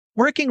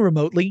Working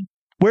remotely,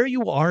 where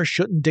you are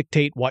shouldn't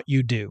dictate what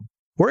you do.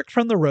 Work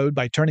from the road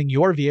by turning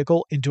your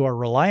vehicle into a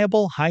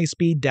reliable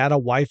high-speed data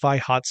Wi-Fi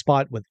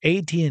hotspot with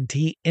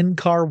AT&T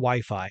in-car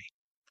Wi-Fi.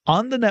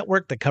 On the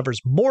network that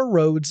covers more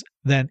roads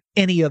than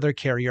any other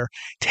carrier,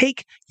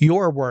 take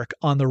your work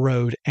on the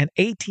road and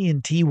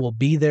AT&T will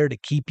be there to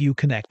keep you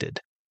connected.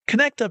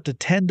 Connect up to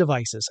 10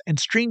 devices and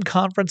stream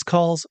conference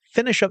calls,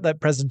 finish up that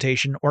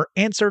presentation, or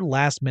answer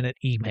last-minute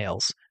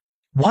emails.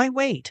 Why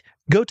wait?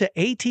 Go to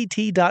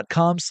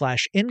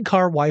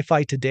att.com/in-car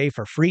Wi-Fi today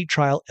for free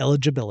trial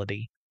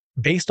eligibility.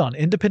 Based on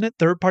independent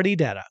third-party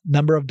data,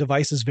 number of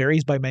devices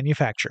varies by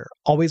manufacturer.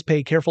 Always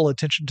pay careful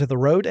attention to the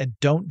road and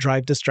don't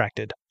drive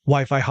distracted.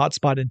 Wi-Fi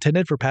hotspot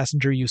intended for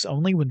passenger use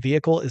only when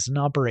vehicle is in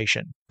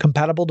operation.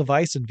 Compatible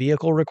device and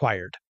vehicle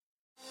required.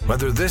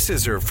 Whether this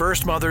is her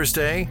first Mother's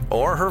Day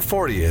or her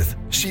 40th,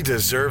 she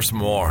deserves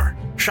more.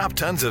 Shop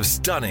tons of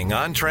stunning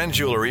on-trend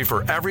jewelry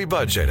for every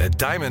budget at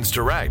Diamonds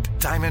Direct.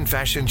 Diamond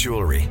fashion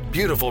jewelry,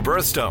 beautiful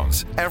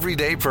birthstones,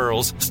 everyday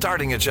pearls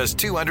starting at just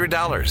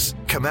 $200.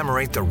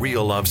 Commemorate the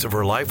real loves of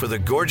her life with a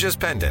gorgeous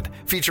pendant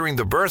featuring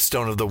the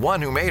birthstone of the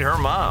one who made her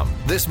mom.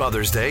 This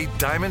Mother's Day,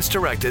 Diamonds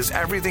Direct is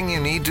everything you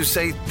need to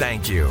say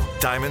thank you.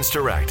 Diamonds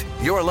Direct,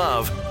 your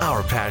love,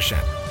 our passion.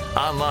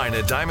 Online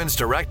at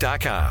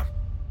diamondsdirect.com.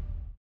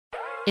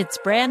 It's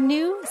brand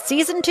new,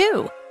 Season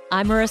 2.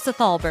 I'm Marissa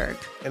Thalberg.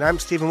 And I'm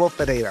Stephen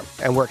Wolf-Bedeta,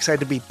 and we're excited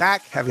to be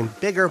back having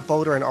bigger,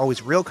 bolder, and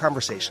always real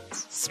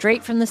conversations.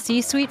 Straight from the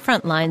C-suite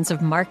front lines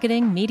of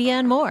marketing, media,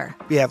 and more.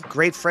 We have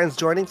great friends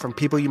joining from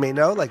people you may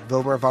know, like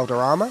Wilmer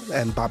Valderrama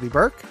and Bobby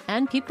Burke.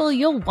 And people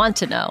you'll want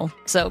to know.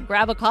 So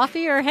grab a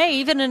coffee or, hey,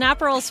 even an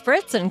Aperol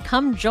Spritz and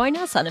come join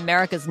us on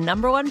America's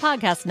 #1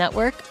 podcast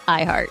network,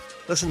 iHeart.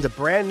 Listen to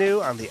Brand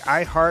New on the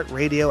iHeart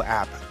Radio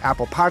app,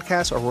 Apple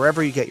Podcasts, or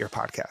wherever you get your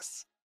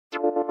podcasts.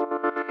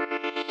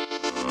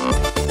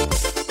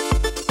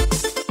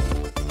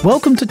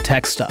 Welcome to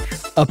Tech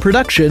Stuff, a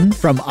production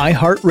from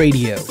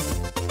iHeartRadio.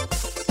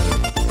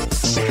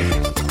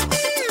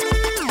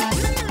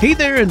 Hey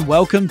there, and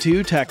welcome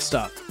to Tech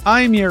Stuff.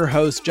 I'm your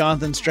host,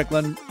 Jonathan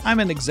Strickland. I'm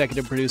an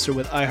executive producer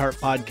with iHeart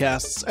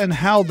Podcasts, and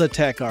how the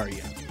tech are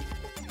you?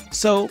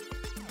 So,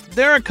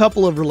 there are a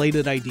couple of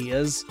related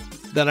ideas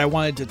that I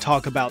wanted to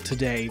talk about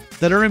today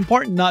that are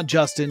important not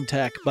just in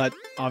tech, but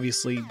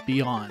obviously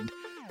beyond.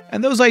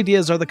 And those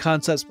ideas are the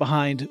concepts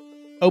behind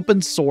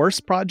open source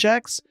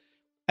projects,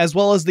 as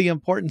well as the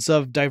importance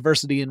of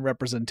diversity and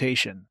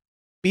representation.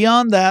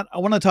 Beyond that, I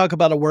want to talk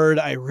about a word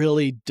I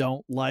really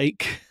don't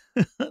like.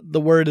 The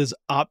word is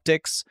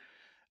optics.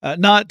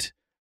 Not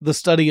the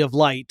study of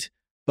light,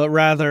 but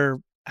rather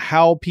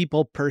how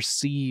people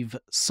perceive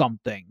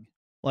something.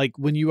 Like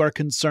when you are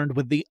concerned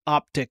with the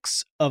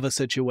optics of a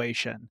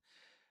situation.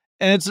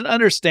 And it's an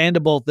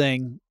understandable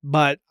thing,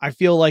 but I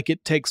feel like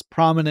it takes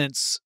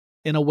prominence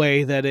in a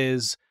way that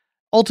is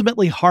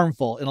ultimately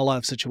harmful in a lot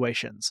of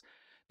situations.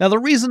 Now, the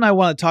reason I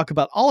want to talk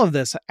about all of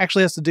this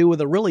actually has to do with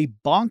a really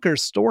bonkers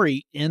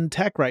story in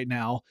tech right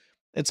now.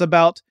 It's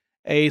about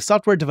a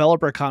software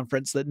developer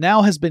conference that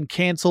now has been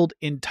canceled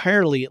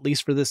entirely, at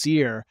least for this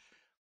year,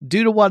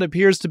 due to what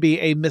appears to be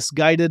a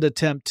misguided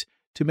attempt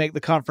to make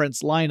the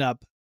conference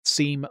lineup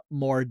seem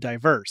more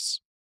diverse.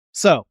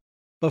 So,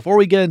 before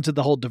we get into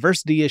the whole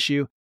diversity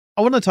issue,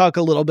 I want to talk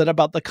a little bit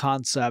about the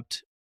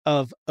concept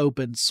of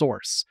open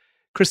source.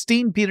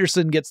 Christine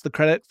Peterson gets the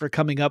credit for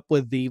coming up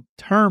with the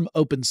term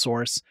open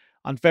source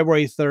on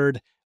February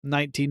 3rd,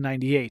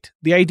 1998.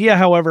 The idea,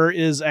 however,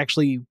 is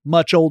actually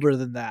much older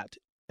than that.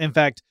 In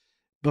fact,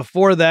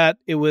 before that,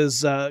 it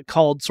was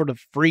called sort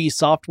of free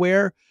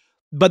software,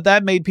 but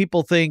that made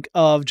people think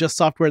of just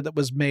software that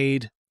was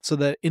made so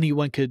that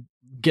anyone could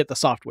get the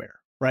software,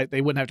 right? They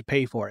wouldn't have to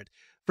pay for it.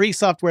 Free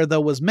software, though,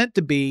 was meant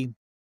to be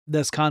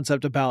this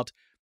concept about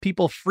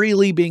people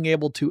freely being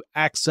able to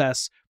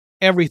access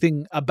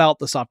everything about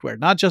the software,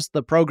 not just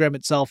the program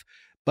itself,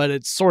 but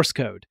its source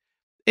code.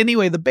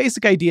 Anyway, the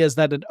basic idea is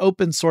that an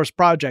open source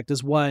project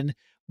is one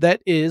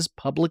that is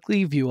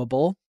publicly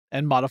viewable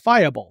and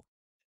modifiable.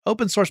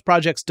 Open source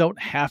projects don't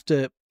have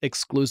to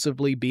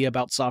exclusively be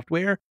about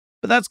software,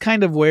 but that's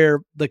kind of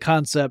where the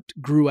concept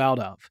grew out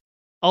of.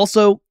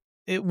 Also,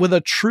 with a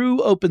true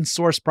open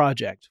source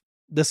project,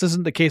 this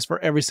isn't the case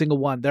for every single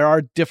one. There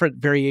are different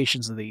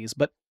variations of these,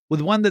 but with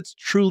one that's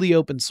truly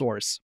open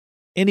source,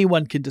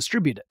 anyone can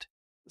distribute it.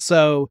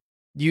 So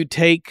you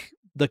take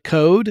the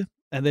code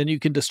and then you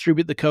can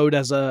distribute the code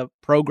as a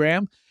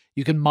program.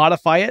 You can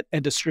modify it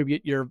and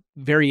distribute your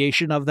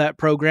variation of that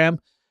program.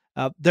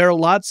 There are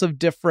lots of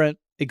different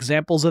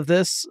examples of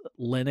this.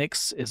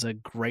 Linux is a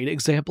great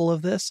example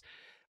of this.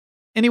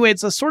 Anyway,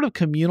 it's a sort of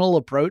communal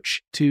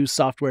approach to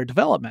software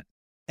development.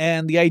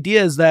 And the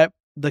idea is that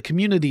the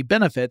community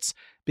benefits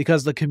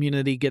because the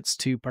community gets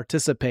to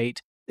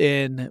participate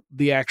in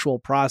the actual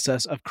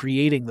process of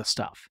creating the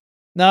stuff.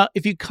 Now,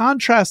 if you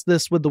contrast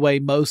this with the way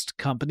most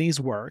companies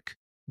work,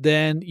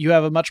 then you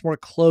have a much more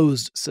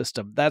closed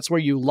system. That's where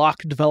you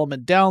lock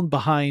development down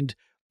behind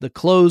the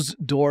closed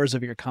doors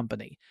of your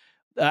company.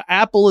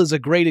 Apple is a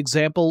great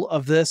example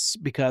of this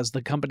because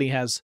the company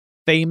has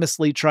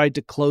famously tried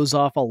to close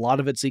off a lot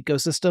of its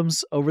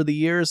ecosystems over the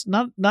years.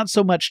 Not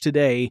so much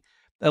today,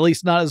 at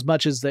least not as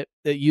much as it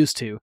used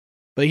to.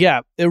 But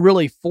yeah, it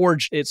really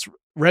forged its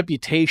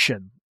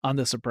reputation on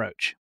this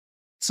approach.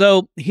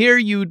 So here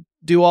you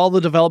do all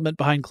the development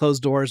behind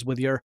closed doors with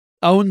your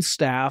own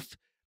staff,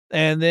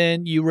 and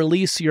then you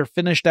release your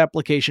finished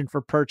application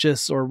for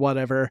purchase or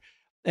whatever,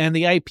 and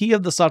the IP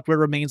of the software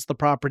remains the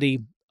property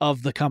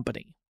of the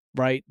company,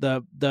 right?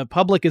 The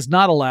public is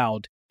not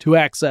allowed to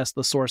access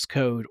the source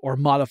code or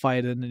modify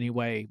it in any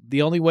way.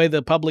 The only way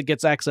the public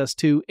gets access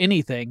to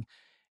anything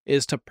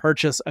is to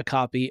purchase a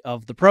copy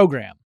of the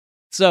program.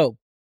 So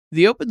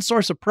the open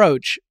source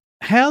approach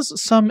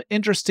has some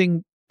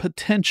interesting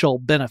potential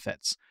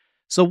benefits.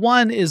 So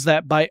one is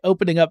that by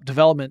opening up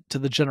development to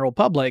the general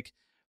public,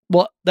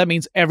 well, that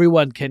means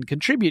everyone can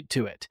contribute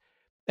to it.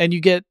 And you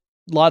get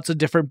lots of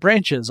different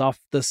branches off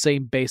the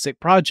same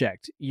basic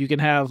project. You can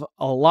have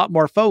a lot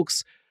more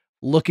folks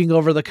looking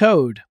over the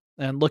code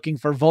and looking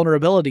for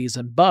vulnerabilities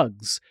and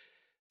bugs.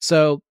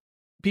 So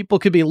people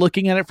could be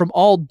looking at it from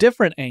all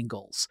different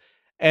angles.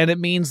 And it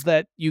means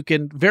that you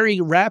can very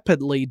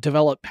rapidly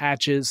develop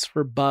patches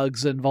for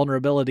bugs and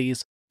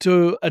vulnerabilities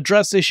to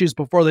address issues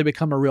before they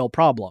become a real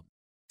problem.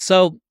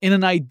 So in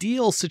an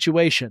ideal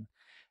situation,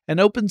 an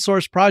open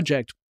source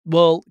project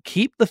will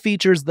keep the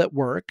features that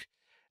work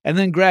and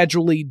then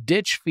gradually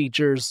ditch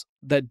features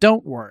that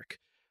don't work.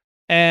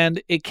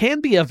 And it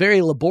can be a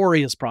very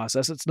laborious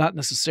process. It's not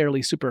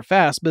necessarily super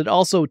fast, but it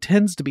also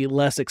tends to be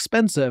less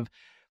expensive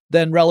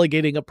than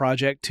relegating a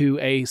project to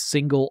a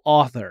single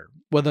author,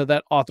 whether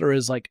that author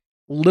is like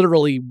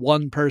literally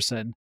one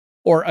person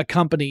or a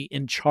company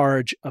in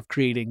charge of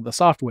creating the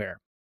software.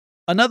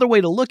 Another way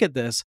to look at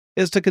this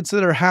is to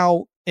consider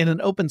how, in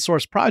an open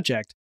source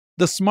project,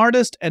 the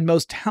smartest and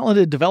most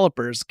talented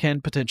developers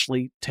can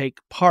potentially take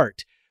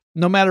part,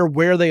 no matter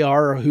where they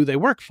are or who they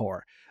work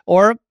for.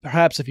 Or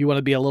perhaps if you want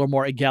to be a little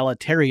more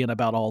egalitarian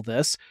about all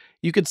this,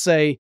 you could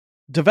say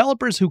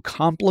developers who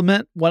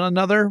complement one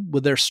another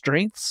with their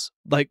strengths,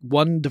 like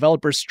one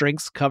developer's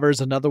strengths covers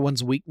another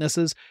one's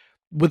weaknesses.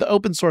 With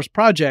open source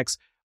projects,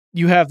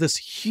 you have this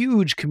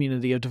huge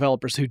community of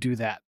developers who do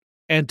that.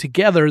 And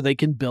together they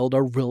can build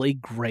a really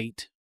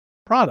great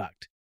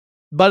product.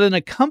 But in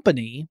a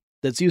company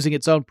that's using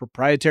its own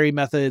proprietary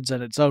methods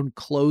and its own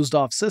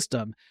closed-off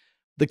system,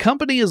 the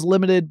company is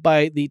limited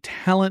by the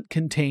talent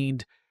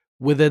contained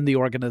within the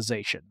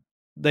organization.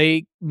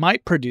 They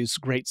might produce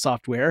great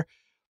software,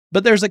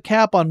 but there's a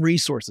cap on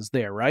resources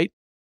there, right?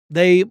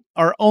 They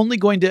are only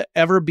going to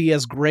ever be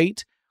as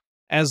great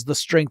as the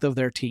strength of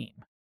their team.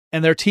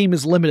 And their team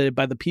is limited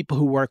by the people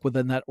who work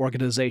within that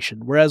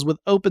organization. Whereas with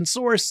open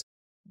source,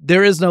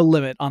 there is no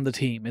limit on the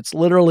team. It's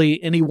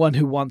literally anyone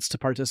who wants to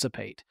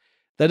participate.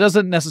 That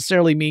doesn't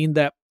necessarily mean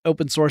that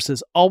open source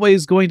is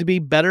always going to be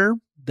better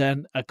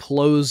than a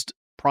closed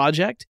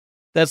project.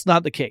 That's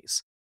not the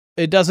case.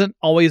 It doesn't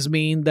always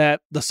mean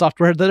that the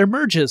software that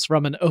emerges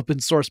from an open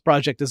source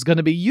project is going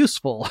to be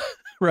useful,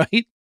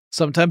 right?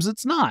 Sometimes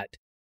it's not.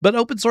 But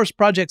open source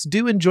projects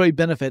do enjoy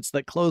benefits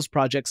that closed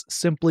projects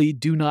simply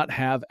do not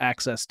have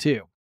access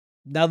to.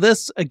 Now,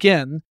 this,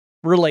 again,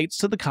 relates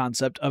to the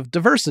concept of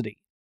diversity.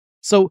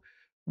 So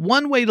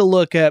one way to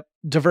look at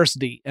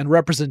diversity and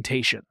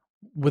representation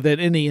within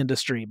any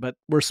industry, but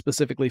we're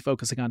specifically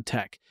focusing on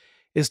tech,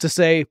 is to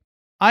say,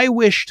 I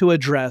wish to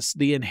address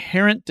the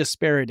inherent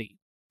disparity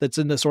that's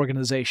in this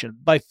organization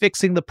by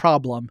fixing the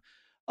problem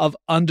of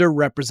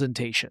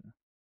underrepresentation.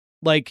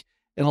 Like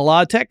in a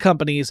lot of tech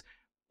companies,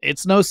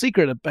 it's no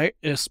secret,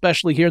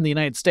 especially here in the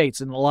United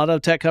States, and a lot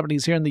of tech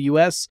companies here in the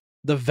US,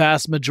 the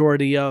vast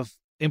majority of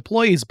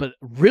employees, but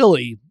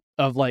really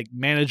of like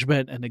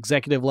management and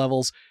executive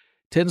levels,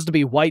 tends to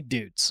be white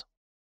dudes.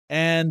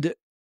 And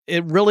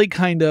it really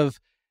kind of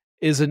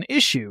is an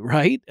issue,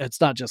 right?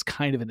 It's not just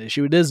kind of an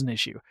issue, it is an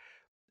issue.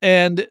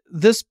 And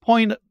this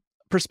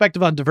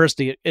perspective on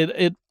diversity,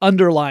 it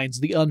underlines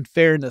the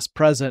unfairness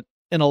present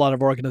in a lot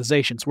of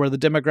organizations where the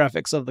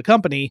demographics of the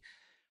company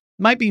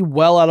might be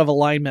well out of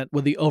alignment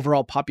with the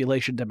overall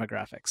population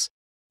demographics.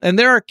 And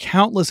there are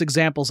countless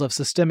examples of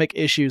systemic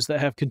issues that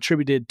have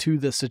contributed to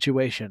this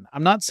situation.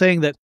 I'm not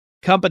saying that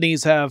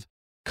companies have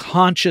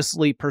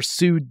consciously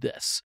pursued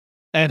this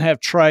and have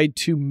tried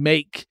to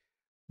make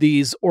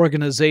these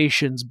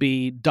organizations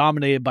be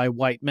dominated by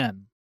white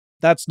men.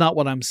 That's not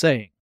what I'm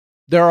saying.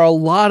 There are a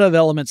lot of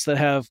elements that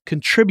have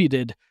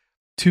contributed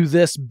to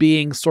this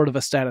being sort of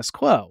a status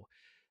quo.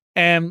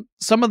 And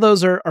some of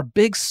those are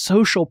big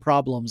social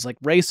problems like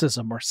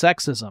racism or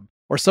sexism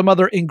or some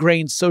other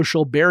ingrained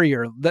social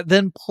barrier that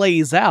then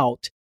plays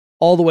out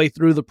all the way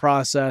through the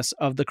process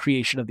of the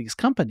creation of these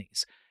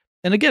companies.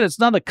 And again, it's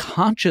not a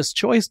conscious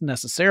choice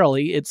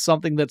necessarily. It's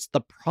something that's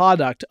the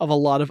product of a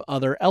lot of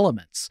other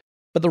elements.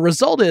 But the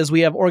result is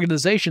we have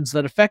organizations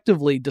that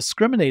effectively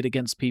discriminate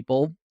against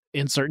people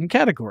in certain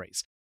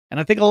categories. And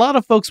I think a lot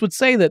of folks would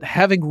say that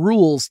having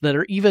rules that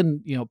are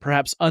even,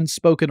 perhaps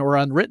unspoken or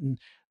unwritten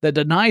that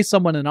deny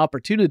someone an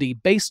opportunity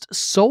based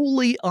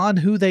solely on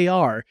who they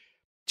are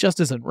just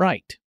isn't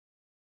right.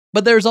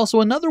 But there's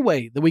also another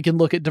way that we can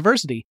look at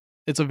diversity,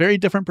 It's a very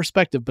different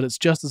perspective, but it's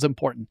just as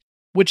important,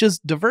 which is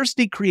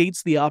diversity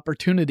creates the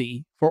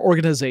opportunity for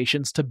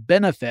organizations to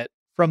benefit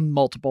from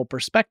multiple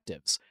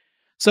perspectives.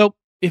 So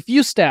if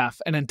you staff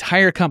an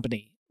entire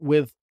company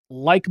with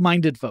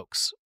like-minded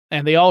folks,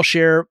 and they all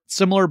share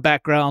similar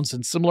backgrounds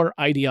and similar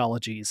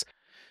ideologies,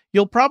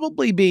 you'll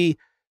probably be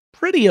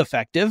pretty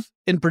effective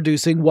in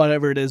producing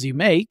whatever it is you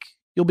make.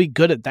 You'll be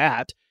good at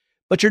that,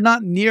 but you're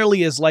not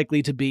nearly as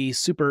likely to be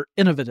super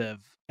innovative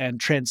and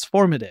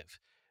transformative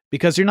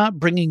because you're not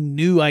bringing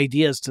new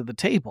ideas to the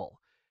table.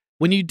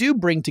 When you do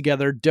bring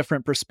together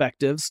different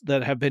perspectives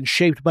that have been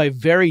shaped by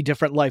very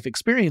different life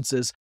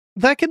experiences,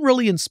 that can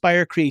really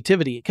inspire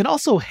creativity. It can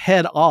also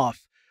head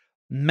off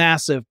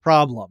massive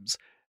problems.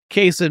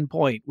 Case in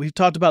point, we've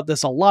talked about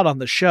this a lot on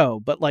the show,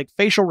 but like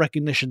facial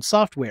recognition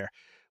software,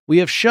 we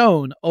have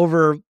shown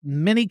over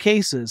many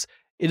cases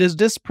it is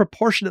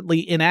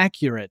disproportionately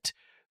inaccurate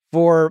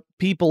for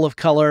people of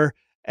color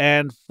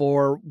and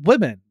for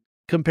women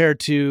compared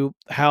to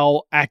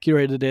how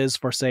accurate it is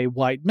for, say,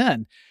 white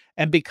men.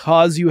 And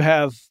because you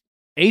have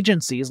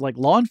agencies like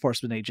law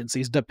enforcement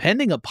agencies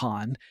depending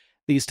upon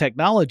these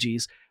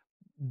technologies,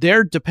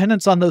 their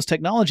dependence on those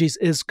technologies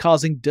is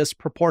causing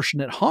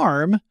disproportionate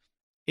harm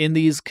in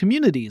these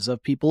communities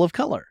of people of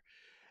color.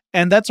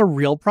 And that's a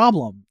real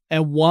problem.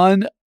 And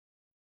one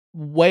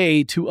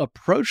way to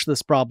approach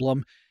this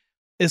problem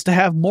is to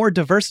have more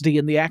diversity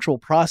in the actual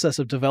process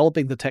of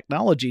developing the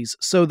technologies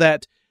so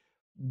that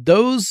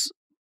those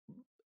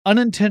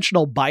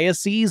unintentional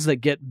biases that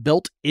get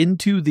built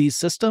into these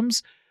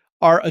systems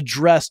are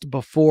addressed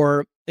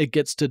before it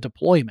gets to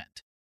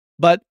deployment.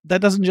 But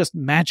that doesn't just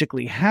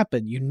magically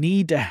happen. You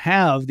need to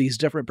have these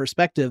different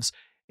perspectives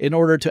in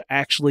order to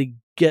actually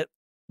get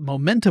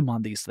momentum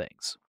on these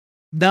things.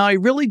 Now, I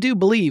really do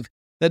believe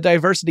that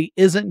diversity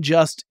isn't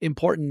just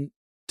important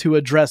to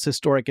address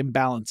historic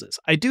imbalances.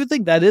 I do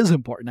think that is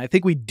important. I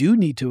think we do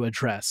need to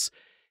address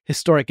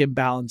historic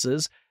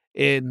imbalances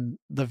in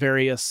the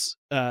various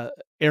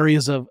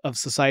areas of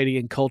society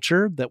and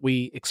culture that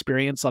we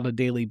experience on a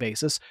daily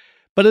basis.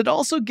 But it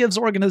also gives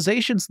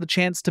organizations the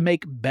chance to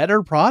make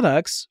better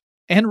products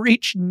and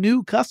reach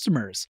new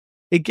customers.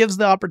 It gives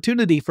the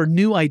opportunity for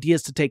new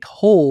ideas to take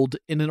hold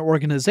in an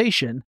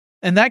organization,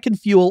 and that can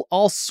fuel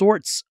all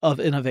sorts of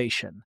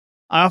innovation.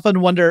 I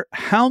often wonder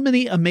how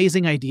many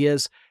amazing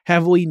ideas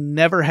have we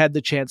never had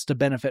the chance to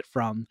benefit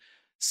from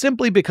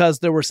simply because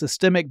there were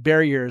systemic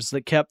barriers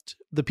that kept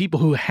the people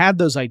who had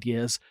those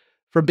ideas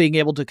from being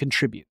able to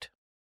contribute,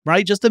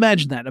 right? Just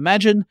imagine that.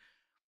 Imagine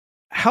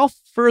how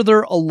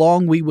further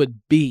along we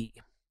would be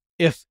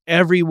if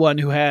everyone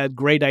who had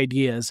great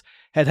ideas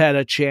had had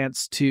a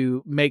chance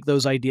to make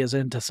those ideas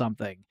into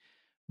something.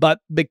 But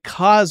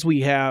because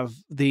we have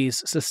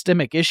these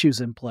systemic issues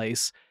in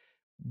place,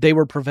 they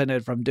were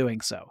prevented from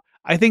doing so.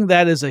 I think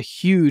that is a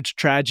huge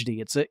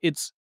tragedy.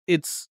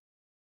 It's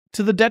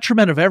to the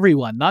detriment of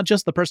everyone, not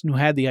just the person who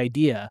had the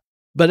idea,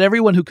 but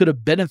everyone who could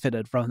have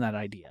benefited from that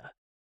idea.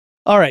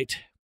 All right,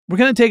 we're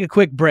going to take a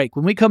quick break.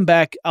 When we come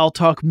back, I'll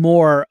talk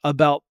more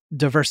about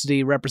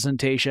diversity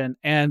representation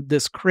and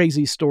this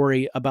crazy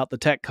story about the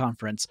tech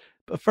conference.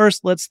 But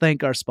first, let's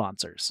thank our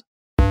sponsors.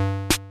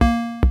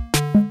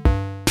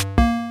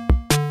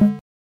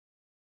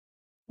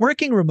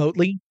 Working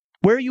remotely,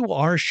 where you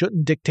are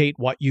shouldn't dictate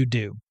what you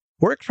do.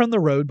 Work from the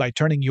road by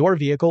turning your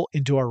vehicle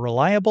into a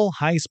reliable,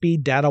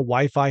 high-speed data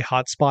Wi-Fi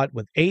hotspot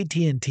with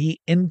AT&T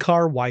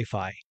in-car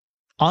Wi-Fi.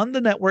 On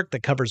the network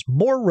that covers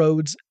more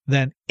roads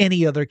than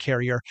any other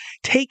carrier,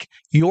 take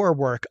your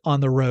work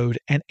on the road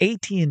and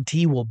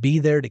AT&T will be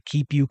there to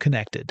keep you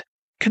connected.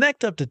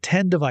 Connect up to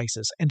 10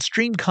 devices and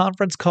stream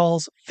conference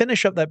calls,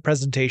 finish up that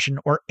presentation,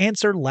 or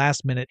answer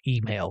last-minute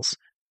emails.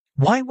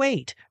 Why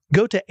wait?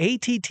 Go to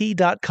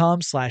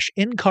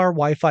att.com/in-car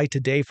Wi-Fi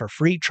today for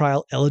free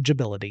trial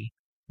eligibility.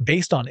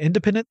 Based on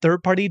independent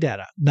third-party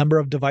data, number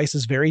of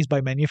devices varies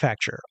by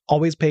manufacturer.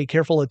 Always pay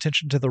careful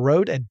attention to the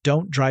road and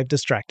don't drive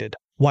distracted.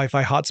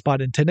 Wi-Fi hotspot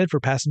intended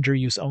for passenger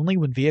use only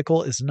when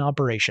vehicle is in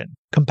operation.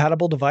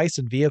 Compatible device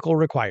and vehicle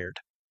required.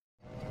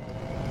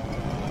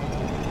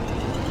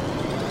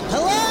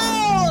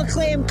 Hello,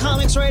 acclaimed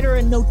comics writer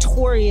and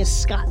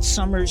notorious Scott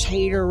Summers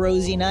hater,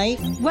 Rosie Knight.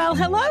 Well,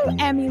 hello,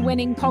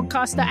 Emmy-winning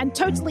podcaster and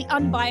totally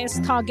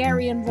unbiased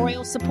Targaryen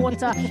royal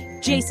supporter,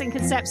 Jason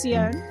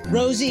Concepcion.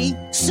 Rosie,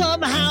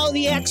 somehow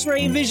the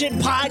X-Ray Vision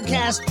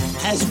podcast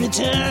has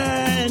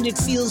returned. It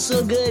feels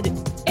so good.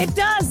 It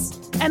does.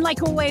 And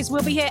like always,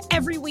 we'll be here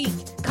every week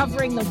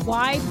covering the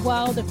wide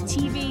world of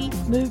TV,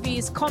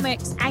 movies,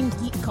 comics, and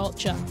geek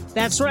culture.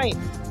 That's right.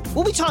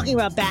 We'll be talking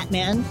about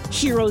Batman,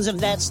 heroes of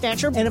that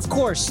stature, and of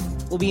course,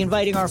 we'll be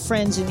inviting our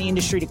friends in the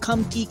industry to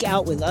come geek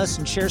out with us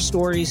and share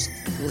stories.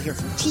 We'll hear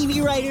from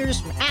TV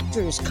writers, from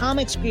actors,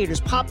 comics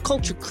creators, pop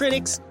culture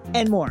critics,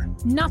 and more.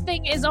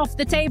 Nothing is off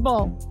the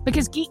table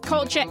because geek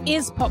culture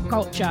is pop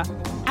culture,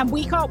 and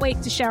we can't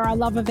wait to share our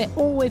love of it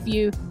all with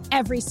you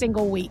every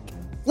single week.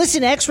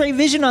 Listen to X-Ray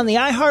Vision on the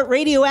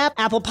iHeartRadio app,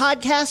 Apple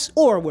Podcasts,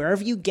 or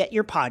wherever you get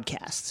your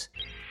podcasts.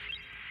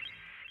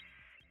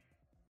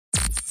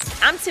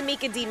 I'm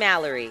Tamika D.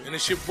 Mallory. And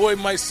it's your boy,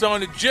 my son,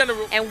 the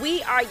General. And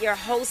we are your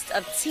hosts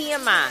of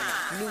TMI.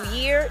 New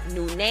year,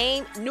 new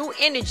name, new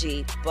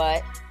energy,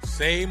 but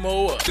same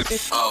old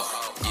us.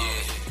 Oh,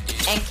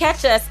 yeah. And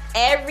catch us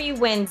every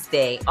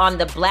Wednesday on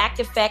the Black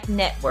Effect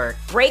Network,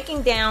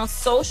 breaking down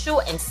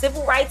social and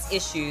civil rights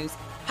issues,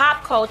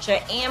 pop culture,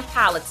 and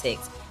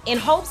politics in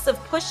hopes of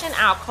pushing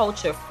our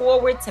culture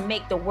forward to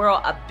make the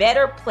world a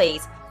better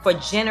place for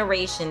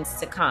generations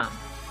to come.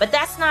 But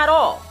that's not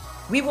all.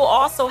 We will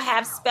also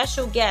have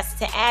special guests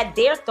to add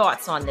their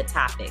thoughts on the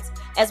topics,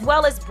 as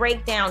well as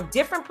break down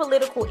different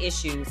political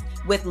issues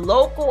with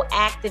local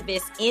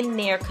activists in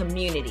their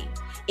community.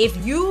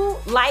 If you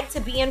like to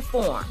be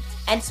informed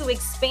and to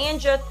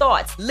expand your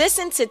thoughts,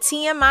 listen to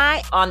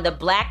TMI on the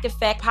Black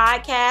Effect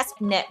Podcast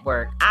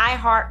Network,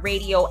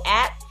 iHeartRadio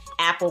app,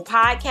 Apple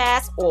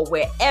Podcasts, or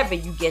wherever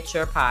you get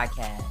your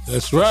podcasts.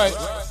 That's right.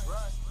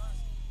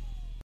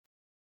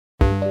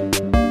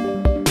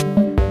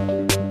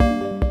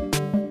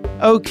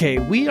 Okay,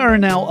 we are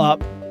now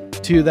up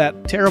to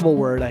that terrible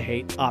word I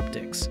hate,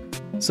 optics.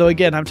 So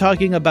again, I'm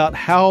talking about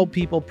how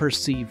people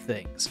perceive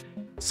things.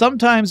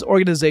 Sometimes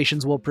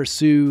organizations will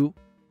pursue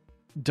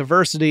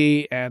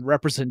diversity and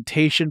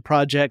representation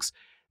projects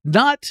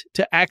not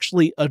to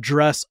actually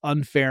address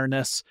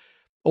unfairness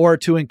or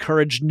to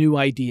encourage new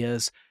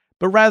ideas,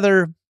 but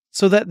rather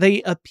so that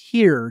they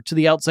appear to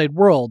the outside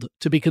world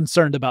to be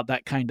concerned about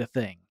that kind of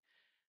thing.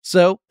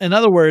 So, in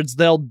other words,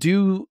 they'll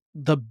do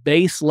the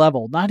base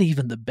level, not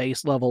even the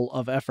base level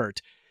of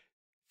effort,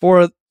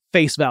 for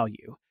face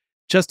value,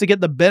 just to get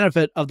the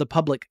benefit of the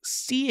public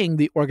seeing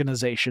the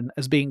organization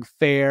as being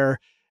fair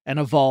and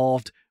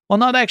evolved, while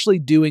not actually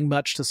doing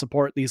much to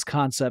support these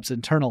concepts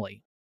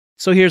internally.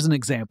 So here's an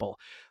example.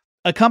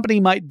 A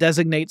company might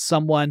designate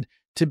someone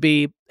to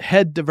be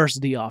head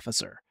diversity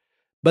officer,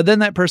 but then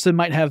that person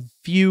might have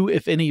few,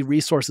 if any,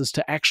 resources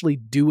to actually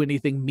do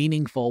anything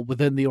meaningful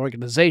within the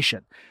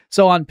organization.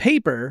 So on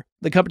paper,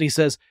 the company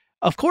says,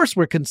 of course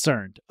we're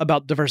concerned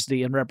about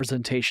diversity and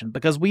representation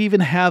because we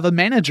even have a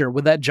manager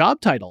with that job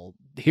title.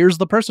 Here's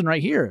the person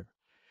right here.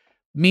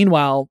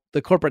 Meanwhile,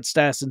 the corporate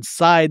status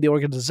inside the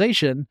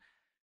organization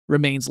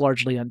remains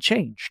largely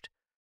unchanged.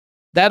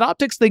 That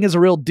optics thing is a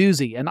real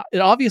doozy, and it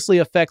obviously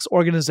affects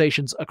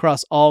organizations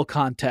across all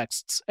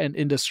contexts and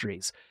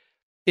industries.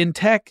 In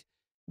tech,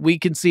 we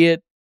can see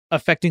it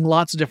affecting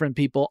lots of different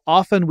people.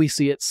 Often we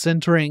see it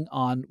centering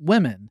on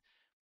women.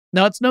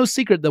 Now, it's no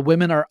secret that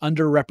women are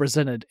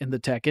underrepresented in the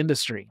tech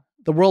industry.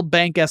 The World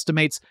Bank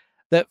estimates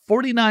that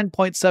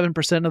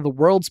 49.7% of the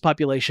world's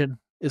population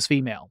is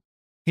female.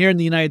 Here in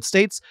the United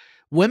States,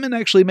 women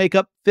actually make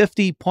up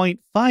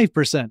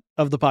 50.5%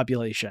 of the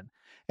population.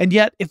 And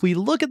yet, if we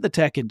look at the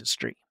tech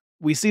industry,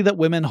 we see that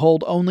women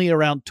hold only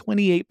around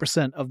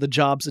 28% of the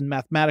jobs in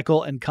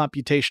mathematical and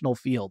computational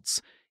fields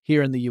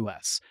here in the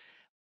US.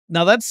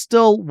 Now, that's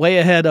still way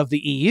ahead of the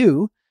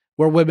EU,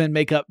 where women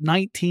make up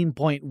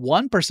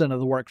 19.1% of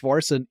the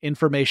workforce in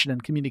information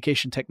and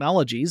communication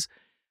technologies.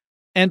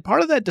 And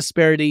part of that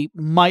disparity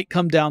might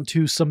come down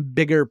to some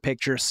bigger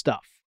picture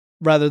stuff,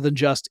 rather than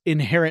just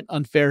inherent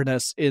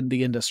unfairness in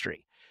the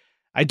industry.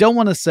 I don't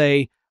want to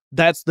say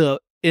that's the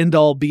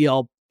end-all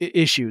be-all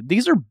issue.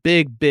 These are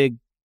big, big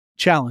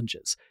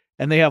challenges,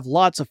 and they have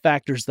lots of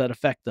factors that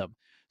affect them.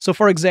 So,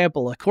 for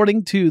example,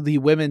 according to the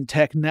Women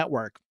Tech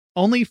Network,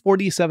 only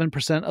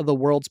 47% of the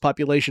world's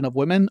population of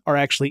women are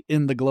actually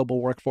in the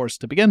global workforce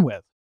to begin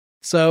with.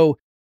 So,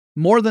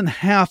 more than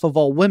half of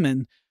all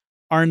women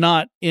are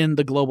not in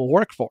the global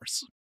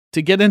workforce.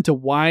 To get into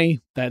why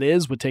that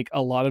is would take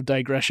a lot of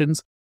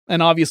digressions,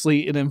 and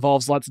obviously it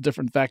involves lots of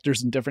different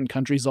factors in different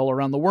countries all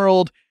around the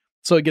world,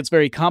 so it gets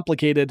very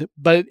complicated,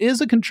 but it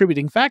is a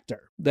contributing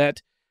factor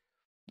that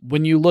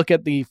when you look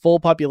at the full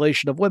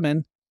population of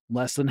women,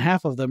 less than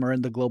half of them are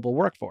in the global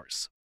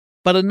workforce.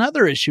 But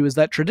another issue is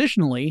that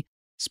traditionally,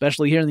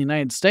 especially here in the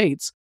United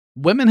States,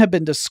 women have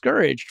been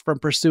discouraged from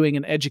pursuing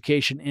an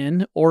education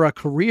in or a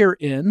career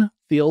in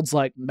fields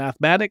like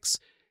mathematics,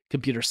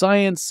 computer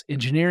science,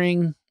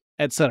 engineering,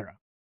 etc.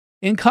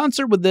 In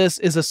concert with this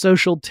is a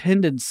social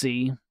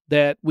tendency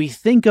that we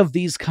think of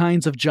these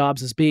kinds of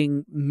jobs as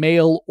being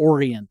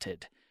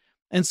male-oriented.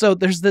 And so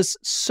there's this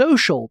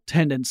social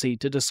tendency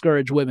to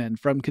discourage women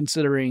from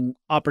considering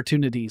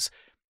opportunities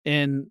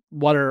in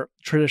what are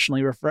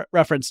traditionally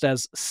referenced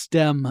as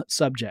STEM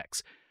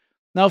subjects.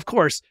 Now, of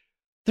course,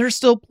 there's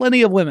still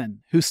plenty of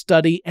women who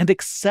study and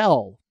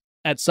excel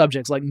at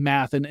subjects like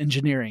math and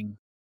engineering.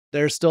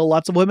 There's still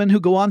lots of women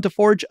who go on to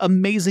forge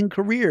amazing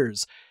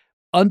careers,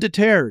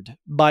 undeterred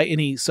by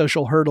any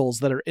social hurdles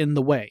that are in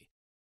the way.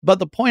 But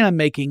the point I'm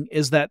making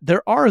is that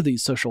there are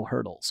these social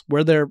hurdles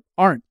where there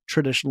aren't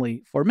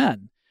traditionally for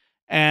men.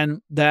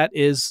 And that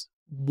is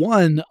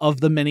one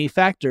of the many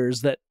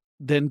factors that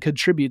then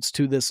contributes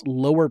to this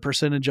lower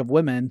percentage of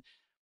women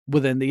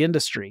within the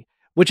industry,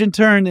 which in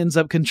turn ends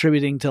up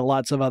contributing to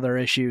lots of other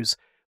issues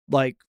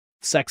like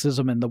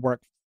sexism in the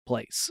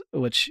workplace,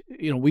 which,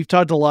 we've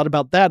talked a lot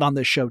about that on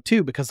this show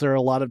too, because there are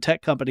a lot of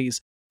tech companies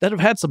that have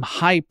had some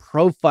high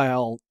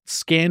profile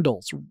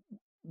scandals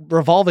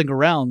revolving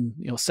around,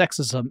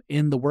 sexism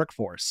in the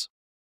workforce.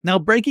 Now,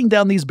 breaking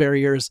down these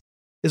barriers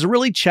is a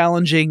really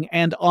challenging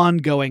and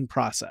ongoing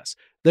process.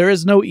 There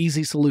is no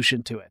easy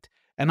solution to it.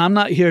 And I'm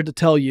not here to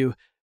tell you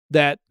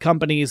that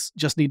companies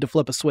just need to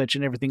flip a switch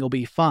and everything will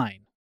be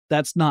fine.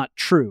 That's not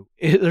true.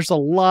 There's a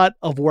lot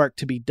of work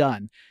to be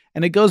done,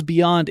 and it goes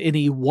beyond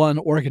any one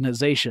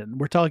organization.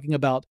 We're talking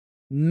about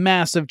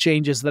massive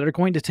changes that are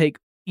going to take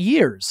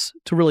years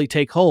to really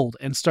take hold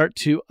and start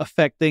to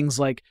affect things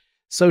like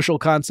social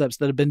concepts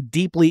that have been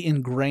deeply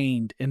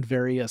ingrained in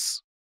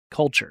various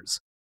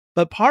cultures.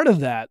 But part of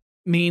that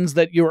means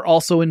that you're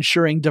also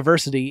ensuring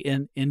diversity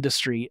in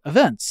industry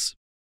events.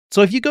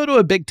 So if you go to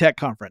a big tech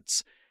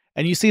conference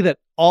and you see that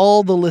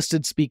all the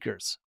listed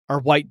speakers are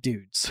white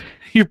dudes,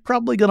 you're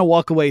probably going to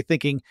walk away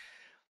thinking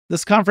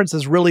this conference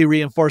has really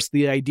reinforced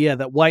the idea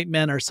that white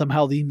men are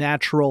somehow the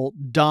natural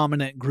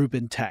dominant group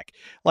in tech.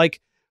 Like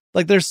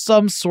there's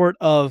some sort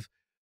of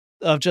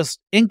just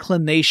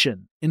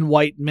inclination in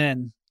white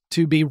men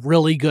to be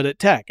really good at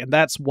tech. And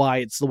that's why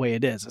it's the way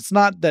it is. It's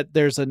not that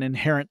there's an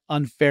inherent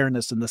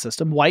unfairness in the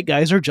system. White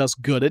guys are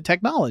just good at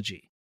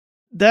technology.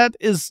 That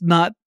is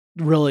not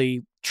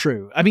really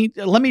true. I mean,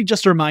 let me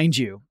just remind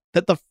you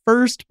that the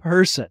first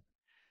person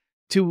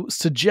to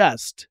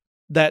suggest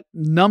that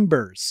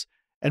numbers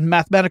and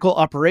mathematical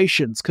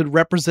operations could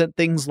represent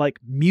things like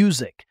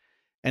music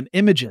and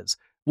images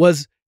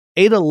was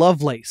Ada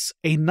Lovelace,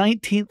 a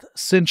 19th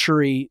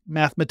century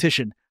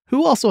mathematician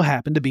who also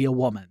happened to be a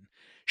woman.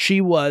 She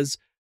was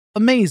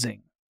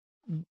amazing.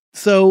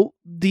 So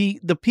the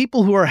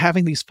people who are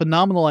having these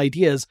phenomenal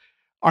ideas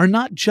are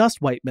not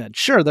just white men.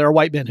 Sure, there are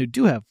white men who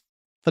do have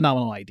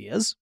phenomenal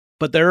ideas,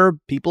 but there are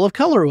people of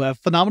color who have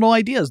phenomenal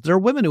ideas. There are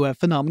women who have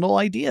phenomenal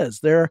ideas.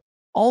 There are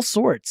all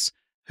sorts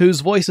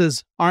whose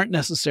voices aren't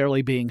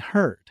necessarily being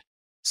heard.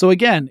 So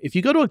again, if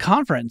you go to a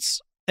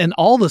conference and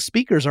all the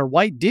speakers are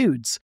white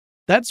dudes,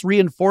 that's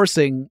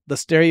reinforcing the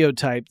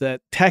stereotype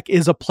that tech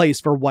is a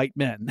place for white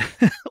men.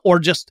 Or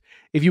just,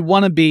 if you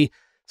want to be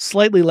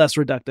slightly less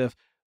reductive,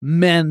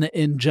 men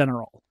in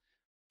general.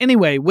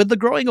 Anyway, with the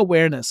growing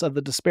awareness of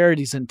the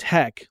disparities in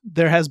tech,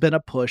 there has been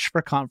a push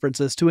for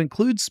conferences to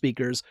include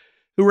speakers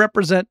who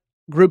represent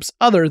groups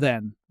other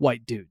than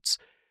white dudes.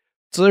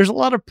 So there's a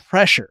lot of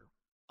pressure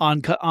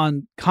on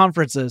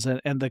conferences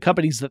and the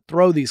companies that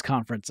throw these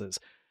conferences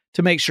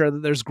to make sure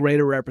that there's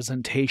greater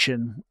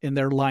representation in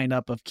their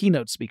lineup of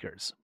keynote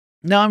speakers.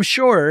 Now, I'm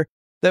sure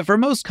that for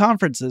most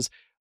conferences,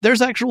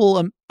 there's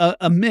actual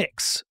a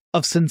mix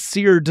of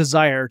sincere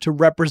desire to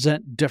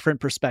represent different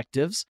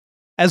perspectives,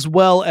 as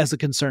well as a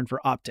concern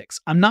for optics.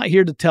 I'm not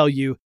here to tell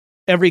you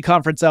every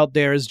conference out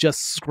there is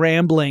just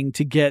scrambling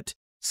to get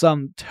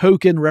some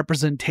token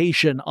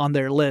representation on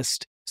their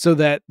list so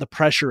that the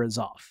pressure is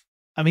off.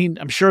 I mean,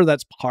 I'm sure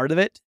that's part of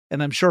it.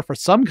 And I'm sure for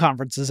some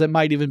conferences, it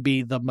might even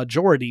be the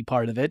majority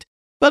part of it.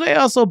 But I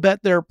also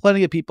bet there are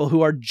plenty of people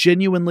who are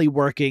genuinely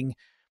working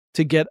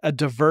to get a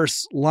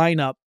diverse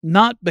lineup,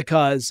 not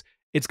because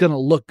it's going to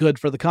look good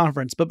for the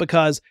conference, but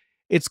because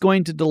it's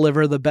going to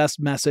deliver the best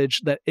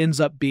message that ends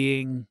up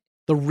being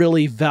the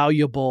really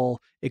valuable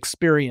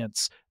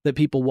experience that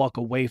people walk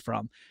away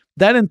from.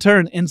 That in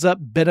turn ends up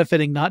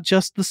benefiting not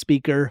just the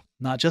speaker,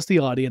 not just the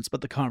audience,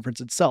 but the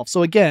conference itself.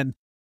 So again,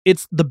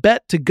 it's the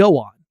bet to go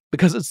on,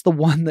 because it's the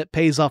one that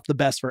pays off the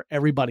best for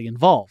everybody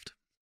involved.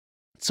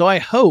 So I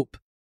hope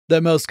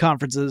that most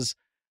conferences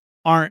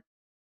aren't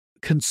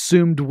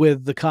consumed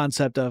with the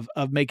concept of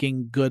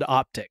making good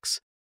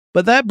optics.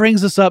 But that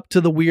brings us up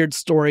to the weird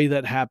story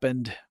that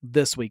happened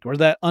this week, or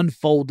that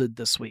unfolded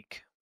this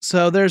week.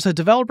 So there's a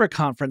developer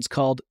conference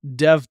called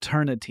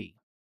DevTernity,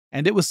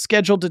 and it was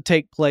scheduled to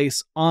take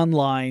place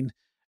online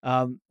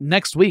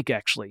next week,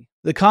 actually.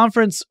 The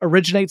conference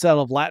originates out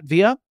of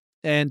Latvia,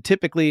 and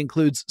typically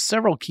includes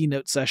several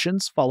keynote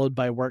sessions followed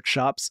by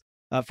workshops.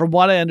 From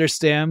what I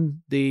understand,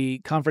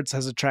 the conference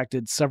has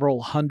attracted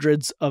several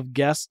hundreds of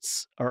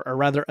guests, or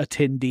rather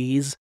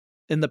attendees,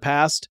 in the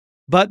past.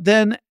 But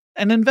then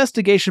an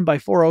investigation by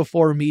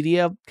 404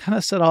 Media kind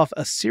of set off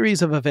a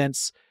series of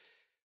events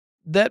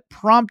that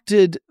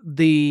prompted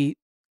the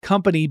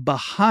company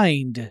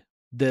behind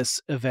this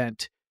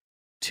event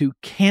to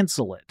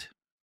cancel it.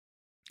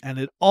 And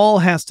it all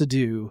has to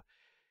do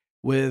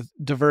with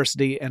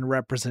diversity and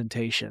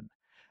representation.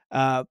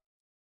 I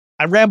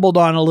rambled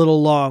on a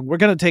little long. We're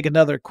going to take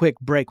another quick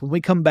break. When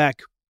we come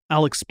back,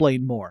 I'll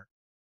explain more.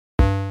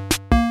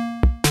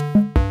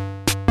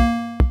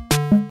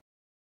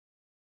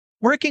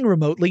 Working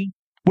remotely,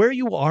 where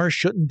you are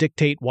shouldn't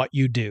dictate what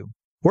you do.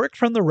 Work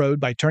from the road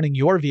by turning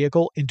your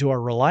vehicle into a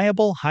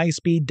reliable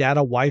high-speed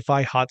data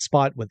Wi-Fi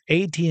hotspot with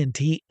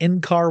AT&T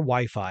in-car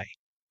Wi-Fi.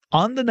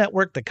 On the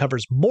network that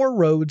covers more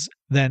roads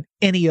than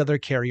any other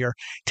carrier,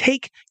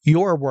 take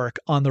your work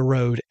on the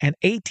road and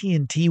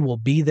AT&T will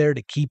be there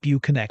to keep you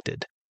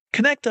connected.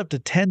 Connect up to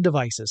 10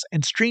 devices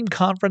and stream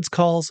conference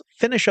calls,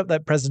 finish up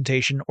that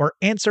presentation, or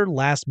answer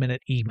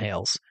last-minute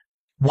emails.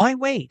 Why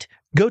wait?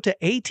 Go to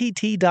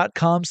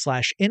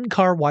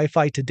att.com/in-car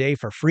Wi-Fi today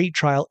for free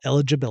trial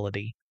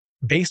eligibility.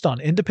 Based on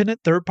independent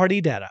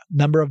third-party data,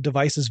 number of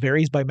devices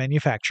varies by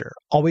manufacturer.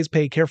 Always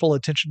pay careful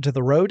attention to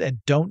the road and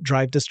don't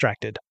drive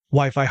distracted.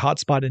 Wi-Fi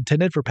hotspot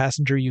intended for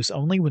passenger use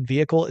only when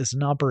vehicle is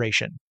in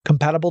operation.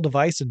 Compatible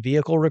device and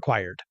vehicle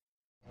required.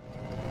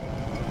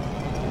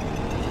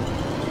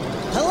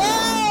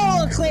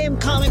 Hello, acclaimed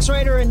comics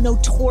writer and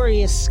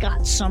notorious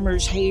Scott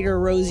Summers hater,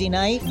 Rosie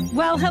Knight.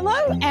 Well,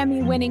 hello,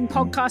 Emmy-winning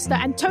podcaster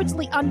and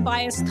totally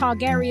unbiased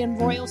Targaryen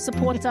royal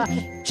supporter,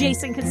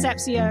 Jason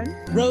Concepcion.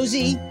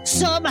 Rosie,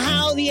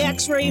 somehow the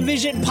X-Ray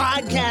Vision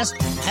podcast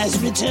has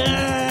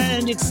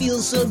returned. It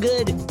feels so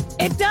good.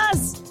 It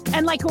does.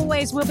 And like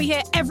always, we'll be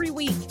here every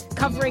week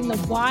covering the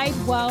wide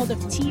world of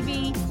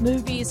TV,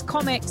 movies,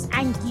 comics,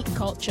 and geek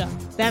culture.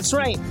 That's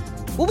right.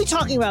 We'll be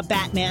talking about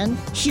Batman,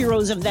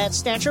 heroes of that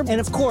stature, and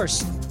of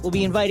course, we'll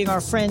be inviting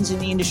our friends in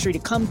the industry to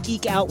come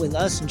geek out with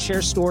us and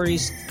share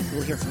stories.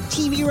 We'll hear from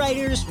TV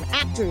writers, from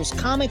actors,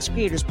 comics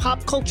creators,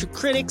 pop culture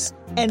critics,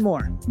 and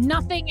more.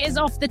 Nothing is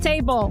off the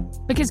table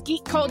because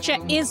geek culture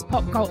is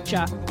pop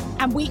culture,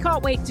 and we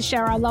can't wait to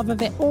share our love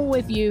of it all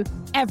with you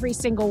every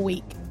single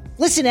week.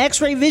 Listen to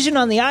X-Ray Vision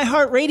on the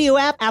iHeartRadio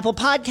app, Apple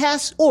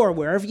Podcasts, or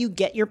wherever you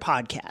get your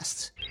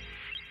podcasts.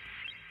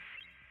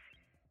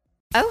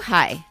 Oh,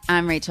 hi,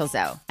 I'm Rachel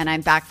Zoe, and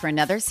I'm back for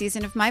another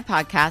season of my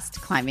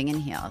podcast, Climbing in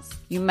Heels.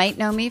 You might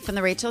know me from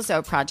the Rachel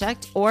Zoe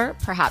Project, or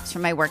perhaps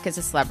from my work as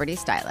a celebrity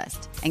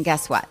stylist. And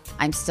guess what?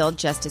 I'm still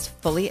just as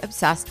fully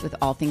obsessed with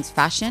all things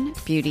fashion,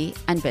 beauty,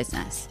 and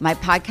business. My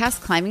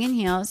podcast, Climbing in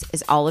Heels,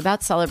 is all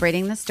about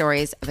celebrating the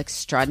stories of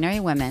extraordinary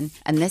women,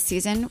 and this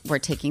season, we're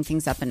taking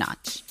things up a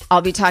notch.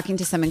 I'll be talking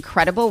to some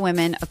incredible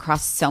women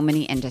across so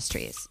many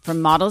industries,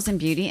 from models and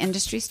beauty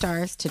industry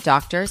stars to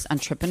doctors,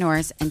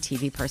 entrepreneurs, and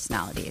TV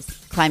personalities.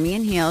 Climbing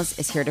in Heels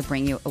is here to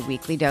bring you a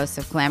weekly dose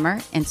of glamour,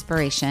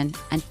 inspiration,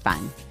 and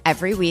fun.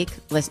 Every week,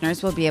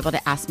 listeners will be able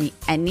to ask me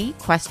any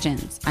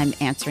questions. I'm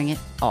answering it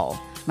all.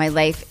 My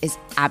life is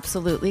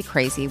absolutely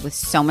crazy with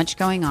so much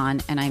going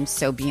on, and I'm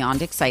so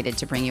beyond excited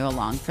to bring you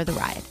along for the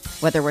ride.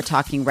 Whether we're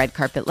talking red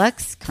carpet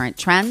looks, current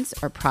trends,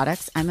 or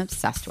products I'm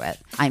obsessed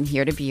with, I'm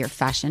here to be your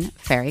fashion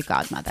fairy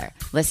godmother.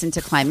 Listen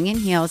to Climbing in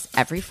Heels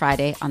every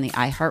Friday on the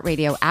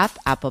iHeartRadio app,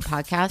 Apple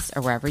Podcasts,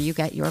 or wherever you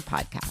get your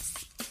podcasts.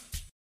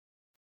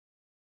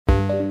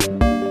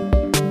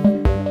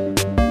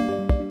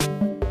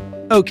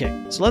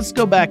 Okay, so let's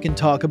go back and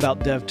talk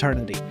about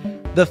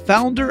DevTernity. The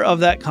founder of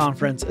that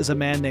conference is a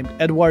man named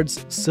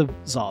Edwards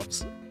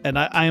Sivzovs, and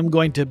I am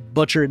going to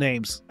butcher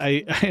names.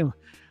 I am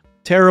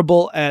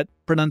terrible at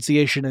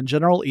pronunciation in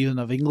general, even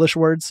of English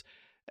words,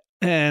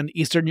 and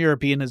Eastern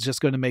European is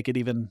just going to make it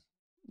even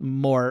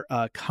more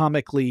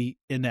comically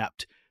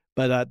inept,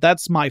 but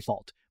that's my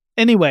fault.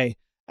 Anyway,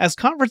 as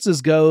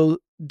conferences go,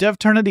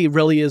 DevTernity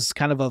really is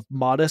kind of a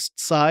modest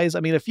size. I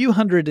mean, a few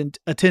hundred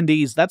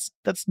attendees,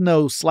 that's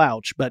no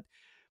slouch, but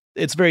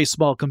it's very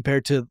small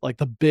compared to like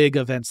the big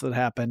events that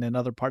happen in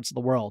other parts of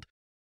the world.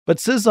 But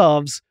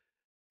Sivzovs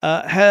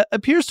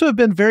appears to have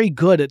been very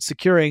good at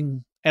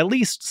securing at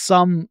least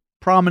some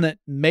prominent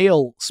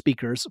male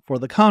speakers for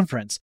the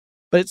conference,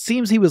 but it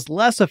seems he was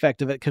less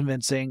effective at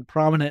convincing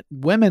prominent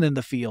women in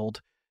the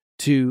field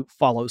to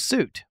follow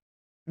suit.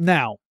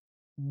 Now,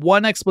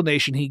 one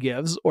explanation he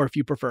gives, or if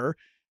you prefer,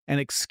 an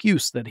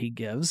excuse that he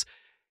gives,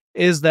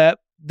 is that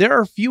there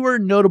are fewer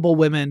notable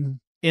women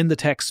in the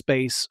tech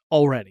space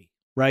already.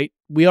 Right?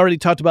 We already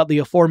talked about the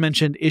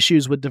aforementioned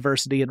issues with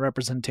diversity and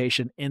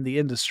representation in the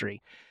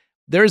industry.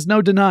 There is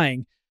no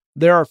denying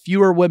there are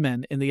fewer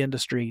women in the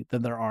industry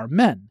than there are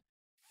men.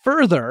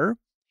 Further,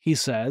 he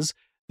says,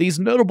 these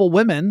notable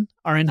women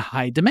are in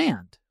high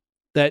demand,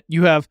 that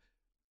you have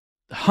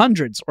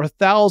hundreds or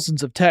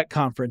thousands of tech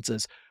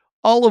conferences,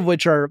 all of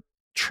which are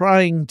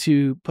trying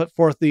to put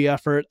forth the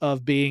effort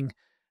of being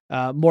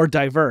more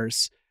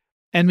diverse.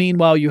 And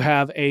meanwhile, you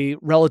have a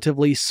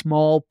relatively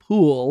small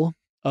pool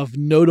of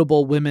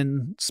notable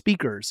women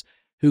speakers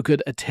who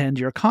could attend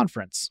your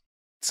conference.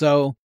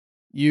 So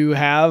you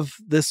have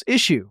this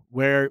issue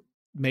where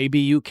maybe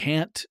you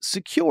can't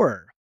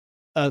secure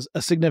a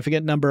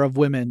significant number of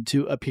women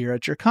to appear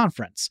at your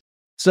conference.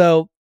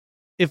 So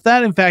if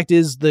that in fact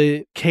is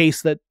the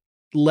case that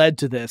led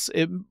to this,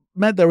 it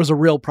meant there was a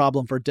real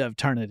problem for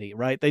DevTernity,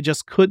 right? They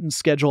just couldn't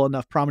schedule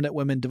enough prominent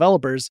women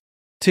developers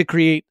to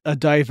create a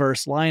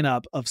diverse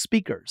lineup of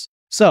speakers.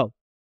 So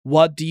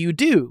what do you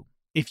do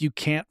if you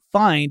can't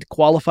find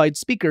qualified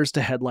speakers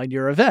to headline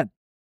your event?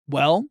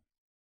 Well,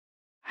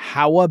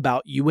 how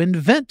about you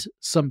invent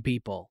some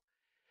people?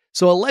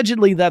 So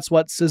allegedly, that's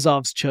what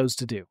Sivzovs chose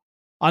to do.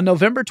 On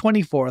November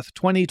 24th,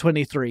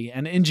 2023,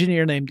 an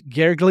engineer named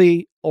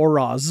Gergely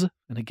Oroz,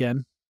 and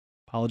again,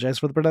 apologize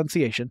for the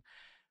pronunciation,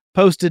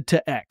 posted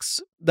to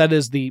X, that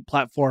is the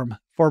platform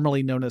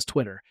formerly known as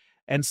Twitter,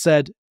 and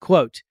said,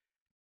 quote,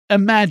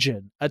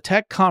 "Imagine a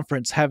tech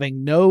conference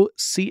having no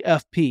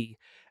CFP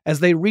as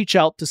they reach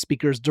out to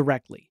speakers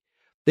directly.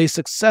 They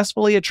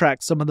successfully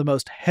attract some of the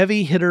most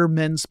heavy-hitter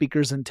men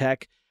speakers in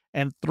tech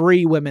and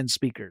 3 women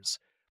speakers.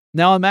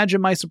 Now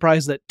imagine my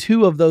surprise that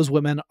 2 of those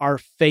women are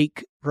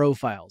fake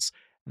profiles.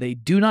 They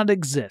do not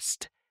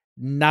exist.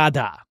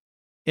 Nada."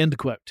 End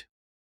quote.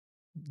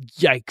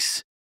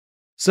 Yikes.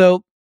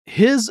 So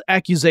his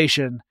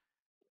accusation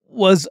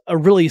was a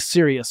really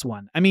serious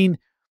one. I mean,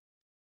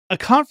 a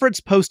conference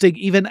posting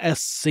even a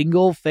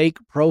single fake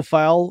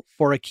profile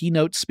for a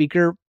keynote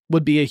speaker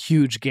would be a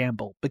huge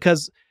gamble,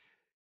 because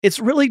it's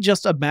really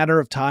just a matter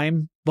of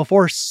time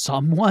before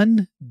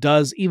someone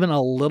does even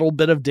a little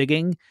bit of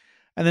digging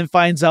and then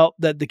finds out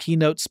that the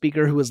keynote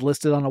speaker who is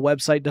listed on a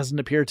website doesn't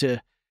appear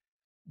to,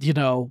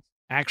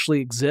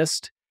 actually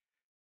exist.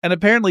 And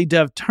apparently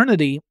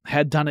DevTernity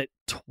had done it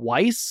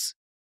twice.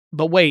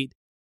 But wait,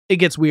 it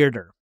gets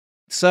weirder.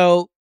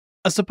 So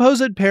a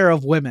supposed pair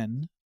of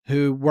women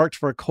who worked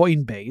for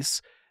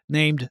Coinbase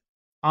named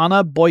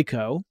Anna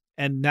Boyko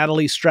and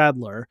Natalie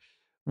Stradler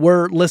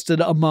were listed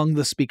among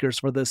the speakers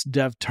for this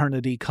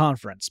DevTernity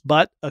conference.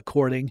 But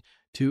according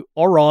to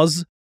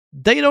Oroz,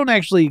 they don't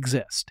actually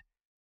exist.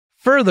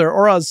 Further,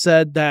 Oroz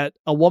said that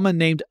a woman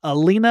named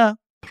Alina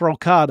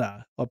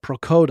Prokoda,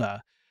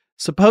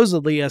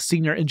 supposedly a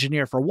senior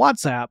engineer for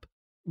WhatsApp,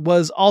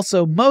 was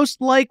also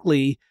most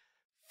likely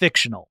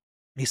fictional.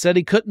 He said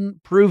he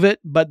couldn't prove it,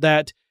 but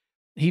that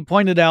he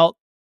pointed out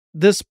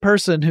this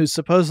person who's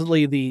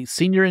supposedly the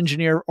senior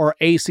engineer or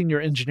a senior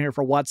engineer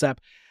for WhatsApp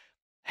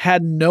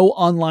had no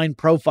online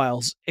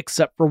profiles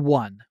except for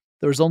one.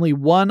 There was only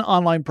one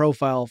online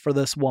profile for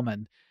this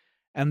woman,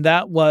 and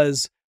that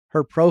was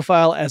her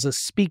profile as a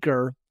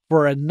speaker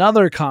for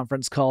another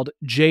conference called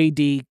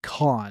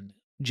JDCon,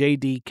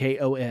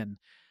 JDKON.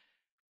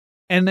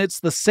 And it's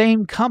the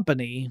same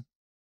company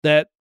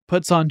that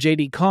puts on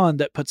JDCon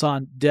that puts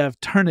on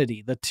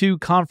DevTernity. The two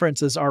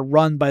conferences are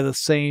run by the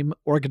same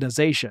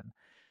organization.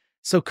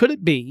 So could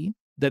it be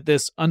that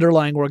this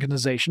underlying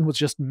organization was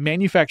just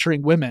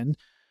manufacturing women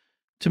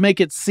to make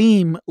it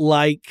seem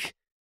like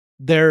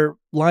their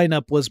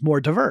lineup was more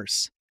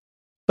diverse?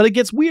 But it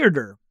gets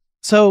weirder.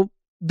 So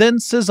then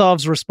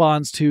Sizovs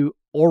responds to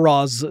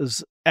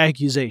Oroz's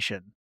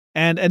accusation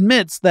and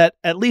admits that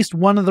at least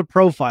one of the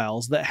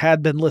profiles that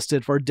had been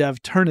listed for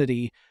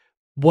DevTernity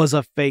was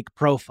a fake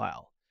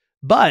profile.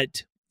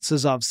 But,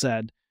 Sizov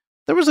said,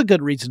 there was a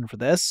good reason for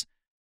this.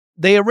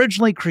 They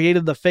originally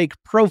created the fake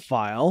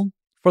profile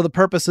for the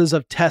purposes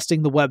of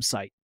testing the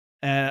website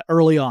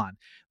early on.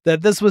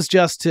 That this was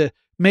just to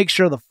make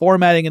sure the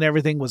formatting and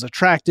everything was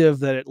attractive,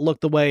 that it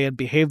looked the way and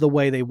behaved the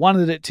way they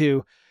wanted it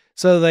to.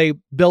 So they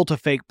built a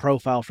fake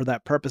profile for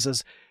that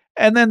purposes.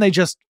 And then they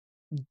just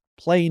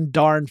plain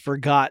darn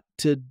forgot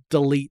to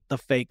delete the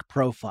fake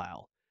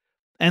profile.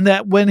 And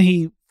that when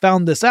he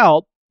found this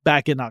out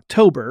back in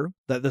October,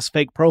 that this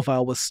fake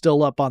profile was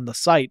still up on the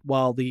site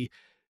while the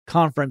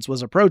conference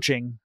was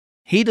approaching,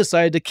 he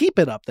decided to keep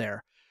it up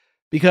there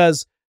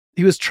because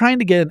he was trying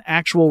to get an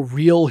actual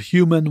real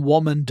human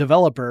woman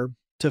developer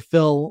to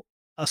fill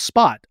a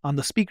spot on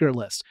the speaker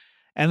list.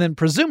 And then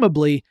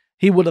presumably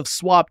he would have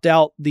swapped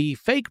out the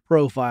fake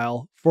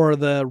profile for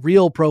the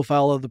real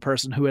profile of the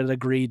person who had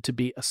agreed to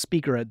be a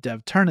speaker at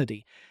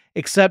DevTernity,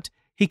 except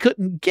he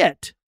couldn't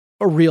get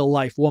a real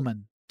life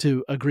woman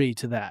to agree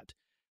to that.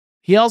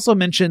 He also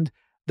mentioned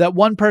that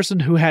one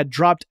person who had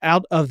dropped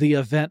out of the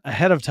event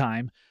ahead of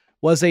time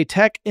was a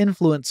tech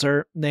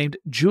influencer named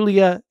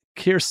Julia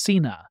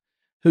Kirsina,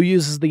 who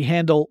uses the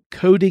handle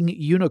Coding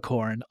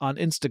Unicorn on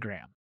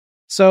Instagram.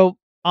 So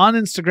on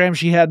Instagram,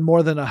 she had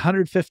more than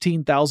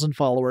 115,000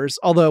 followers,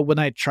 although when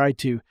I tried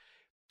to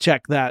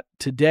check that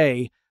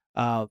today,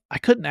 I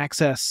couldn't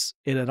access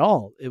it at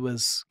all. It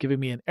was giving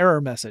me an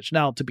error message.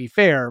 Now, to be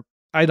fair,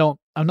 I'm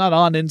not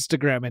on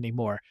Instagram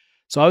anymore.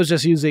 So I was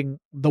just using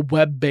the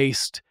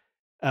web-based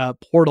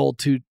portal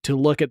to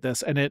look at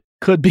this, and it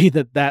could be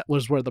that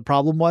was where the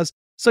problem was.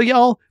 So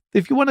y'all,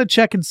 if you want to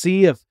check and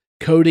see if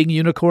Coding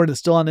Unicorn is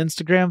still on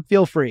Instagram,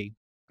 feel free.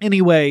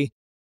 Anyway,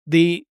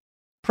 the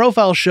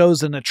profile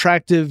shows an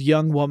attractive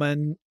young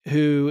woman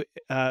who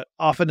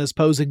often is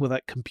posing with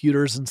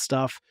computers and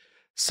stuff.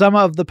 Some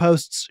of the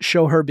posts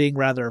show her being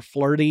rather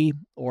flirty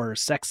or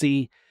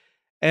sexy,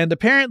 and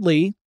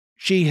apparently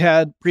she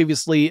had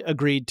previously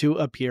agreed to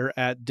appear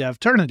at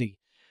DevTernity,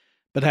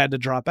 but had to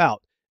drop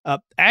out.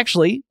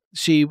 Actually,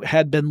 she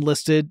had been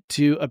listed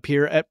to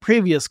appear at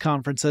previous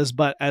conferences,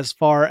 but as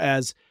far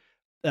as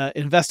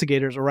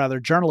investigators, or rather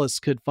journalists,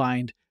 could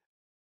find,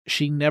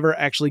 she never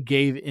actually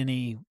gave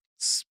any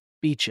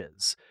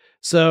speeches.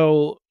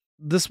 So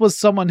this was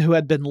someone who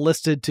had been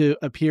listed to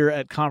appear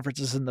at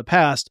conferences in the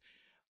past,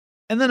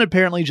 and then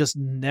apparently just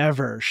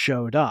never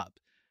showed up.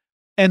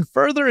 And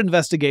further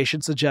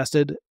investigation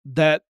suggested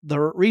that the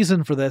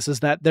reason for this is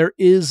that there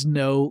is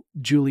no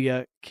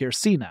Julia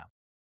Kirsina.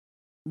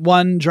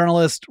 One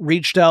journalist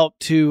reached out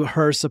to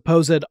her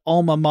supposed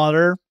alma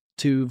mater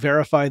to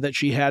verify that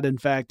she had in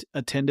fact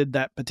attended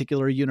that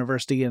particular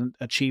university and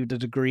achieved a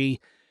degree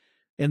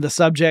in the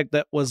subject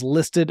that was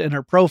listed in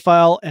her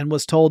profile, and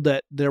was told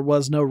that there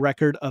was no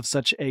record of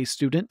such a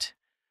student.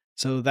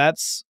 So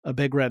that's a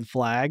big red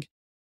flag.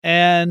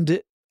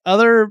 And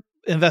other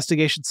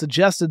investigations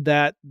suggested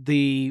that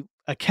the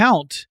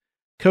account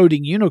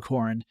Coding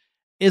Unicorn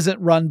isn't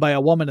run by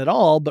a woman at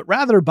all, but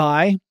rather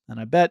by, and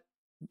I bet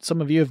some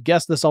of you have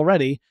guessed this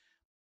already,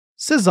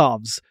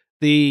 Sizovs,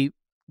 the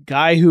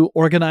guy who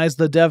organized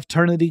the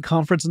DevTernity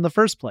conference in the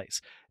first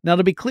place. Now,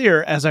 to be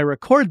clear, as I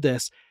record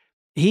this,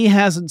 he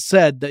hasn't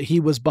said that he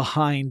was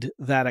behind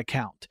that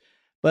account,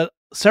 but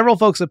several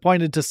folks have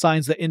pointed to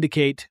signs that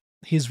indicate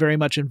he's very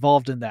much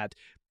involved in that.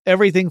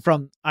 Everything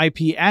from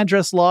IP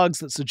address logs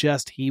that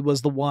suggest he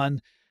was the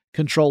one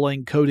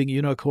controlling Coding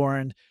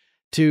Unicorn,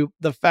 to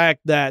the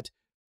fact that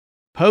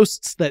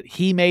posts that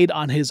he made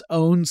on his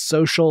own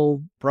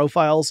social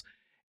profiles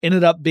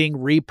ended up being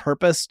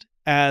repurposed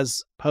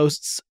as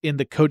posts in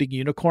the Coding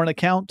Unicorn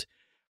account.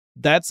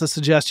 That's a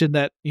suggestion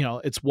that,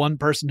 it's one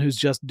person who's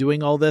just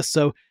doing all this.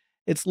 So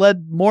it's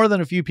led more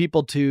than a few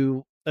people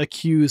to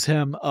accuse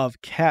him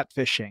of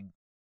catfishing,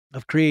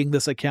 of creating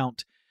this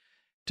account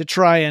to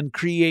try and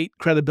create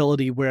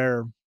credibility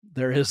where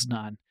there is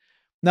none.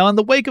 Now, in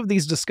the wake of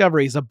these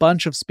discoveries, a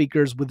bunch of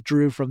speakers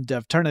withdrew from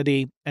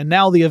DevTernity, and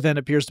now the event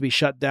appears to be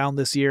shut down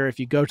this year. If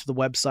you go to the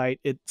website,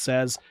 it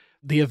says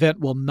the event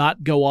will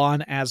not go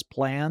on as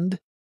planned.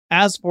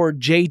 As for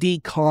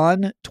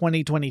JDCon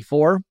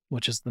 2024,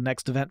 which is the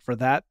next event for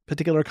that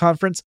particular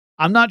conference,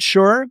 I'm not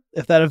sure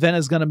if that event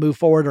is going to move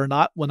forward or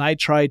not. When I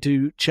tried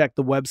to check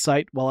the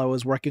website while I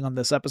was working on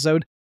this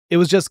episode, it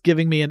was just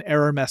giving me an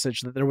error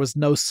message that there was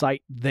no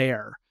site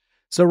there.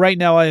 So right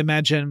now, I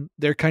imagine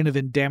they're kind of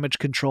in damage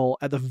control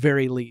at the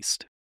very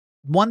least.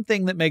 One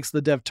thing that makes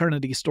the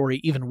DevTernity story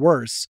even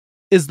worse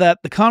is that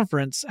the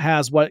conference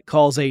has what it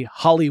calls a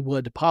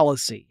Hollywood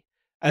policy,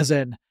 as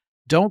in,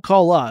 don't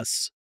call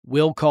us,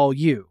 we'll call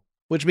you,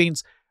 which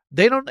means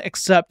they don't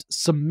accept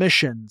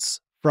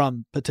submissions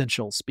from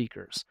potential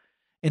speakers.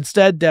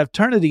 Instead,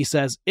 DevTernity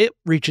says it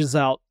reaches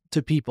out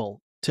to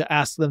people to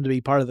ask them to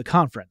be part of the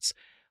conference.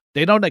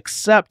 They don't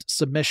accept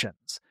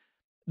submissions.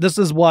 This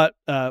is what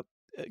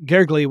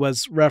Gergely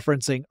was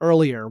referencing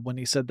earlier when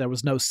he said there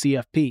was no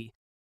CFP.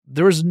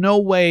 There is no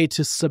way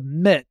to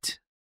submit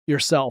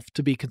yourself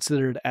to be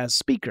considered as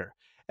speaker.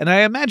 And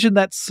I imagine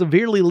that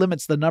severely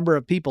limits the number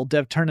of people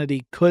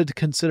DevTernity could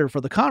consider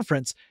for the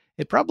conference.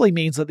 It probably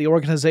means that the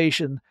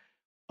organization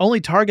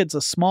only targets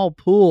a small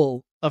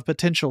pool of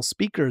potential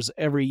speakers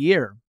every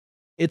year.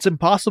 It's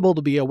impossible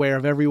to be aware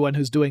of everyone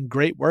who's doing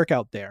great work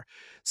out there.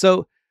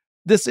 So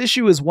this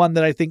issue is one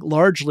that I think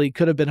largely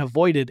could have been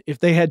avoided if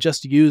they had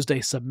just used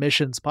a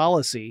submissions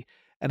policy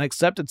and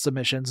accepted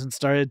submissions and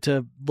started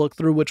to look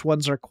through which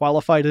ones are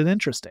qualified and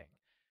interesting.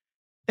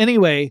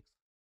 Anyway,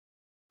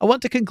 I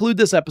want to conclude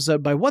this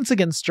episode by once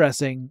again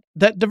stressing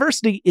that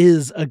diversity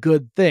is a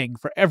good thing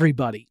for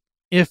everybody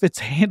if it's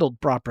handled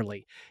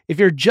properly. If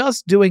you're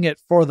just doing it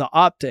for the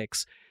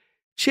optics,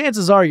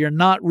 chances are you're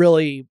not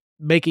really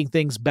making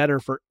things better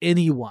for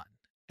anyone.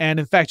 And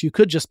in fact, you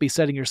could just be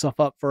setting yourself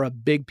up for a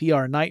big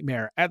PR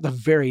nightmare at the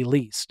very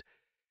least.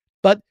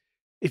 But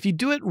if you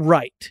do it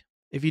right,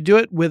 if you do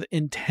it with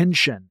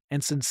intention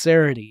and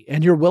sincerity,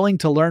 and you're willing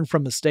to learn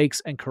from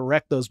mistakes and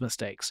correct those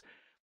mistakes,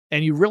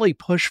 and you really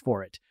push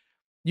for it,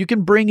 you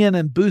can bring in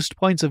and boost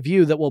points of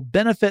view that will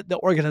benefit the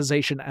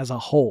organization as a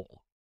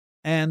whole.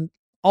 And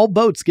all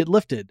boats get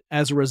lifted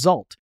as a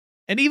result.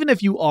 And even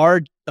if you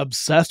are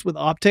obsessed with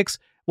optics,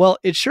 well,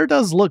 it sure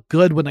does look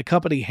good when a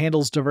company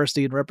handles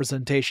diversity and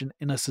representation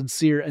in a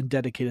sincere and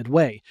dedicated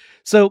way.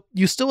 So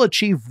you still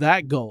achieve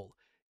that goal.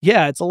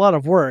 Yeah, it's a lot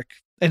of work,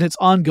 and it's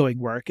ongoing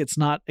work. It's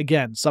not,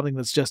 again, something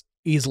that's just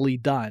easily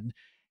done.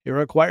 It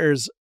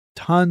requires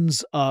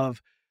tons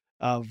of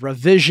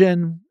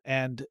revision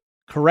and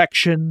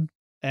correction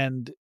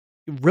and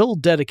real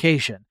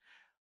dedication.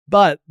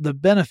 But the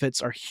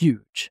benefits are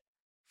huge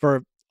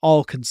for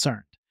all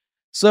concerned.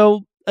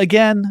 So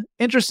again,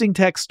 interesting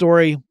tech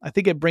story. I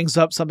think it brings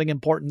up something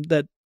important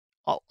that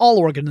all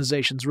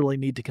organizations really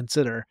need to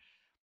consider,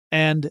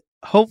 and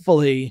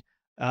hopefully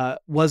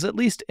was at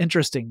least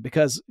interesting,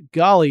 because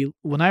golly,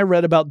 when I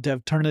read about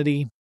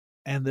DevTernity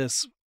and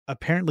this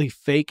apparently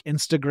fake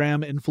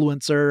Instagram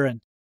influencer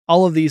and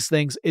all of these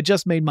things, it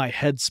just made my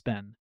head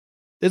spin.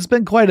 It's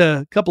been quite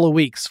a couple of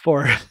weeks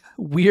for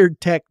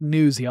weird tech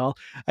news, y'all.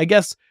 I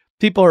guess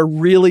people are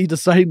really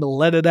deciding to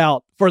let it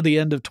out for the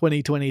end of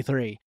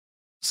 2023.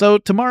 So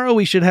tomorrow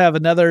we should have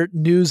another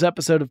news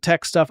episode of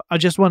Tech Stuff. I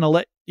just want to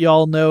let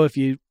y'all know, if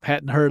you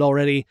hadn't heard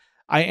already,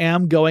 I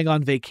am going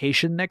on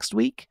vacation next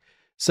week.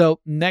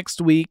 So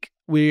next week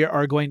we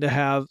are going to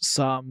have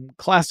some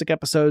classic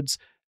episodes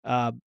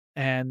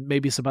and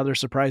maybe some other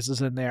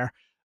surprises in there.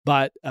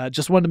 But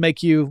just wanted to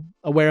make you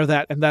aware of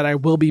that, and that I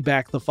will be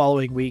back the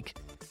following week.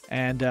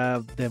 And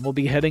then we'll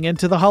be heading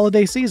into the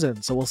holiday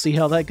season. So we'll see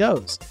how that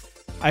goes.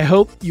 I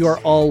hope you are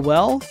all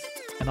well,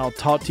 and I'll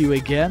talk to you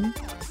again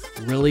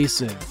really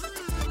soon.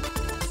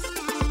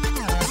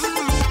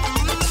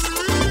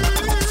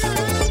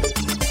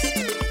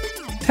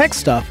 Tech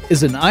Stuff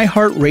is an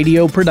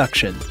iHeartRadio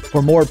production.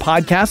 For more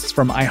podcasts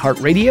from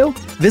iHeartRadio,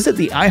 visit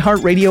the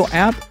iHeartRadio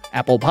app,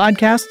 Apple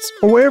Podcasts,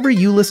 or wherever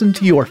you listen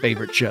to your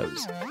favorite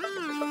shows.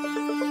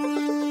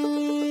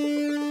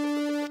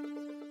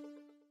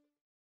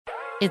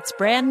 It's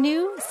brand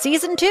new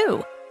Season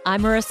 2.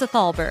 I'm Marissa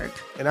Thalberg.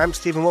 And I'm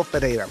Stephen Wolf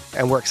Bedeta,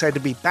 and we're excited to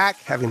be back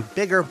having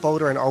bigger,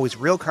 bolder, and always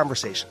real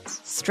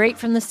conversations. Straight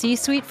from the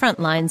C-suite front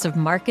lines of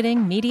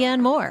marketing, media,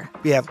 and more.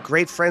 We have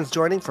great friends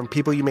joining from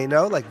people you may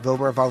know, like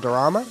Vilmer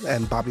Valderrama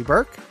and Bobby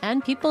Burke.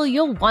 And people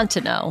you'll want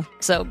to know.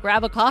 So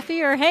grab a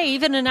coffee or, hey,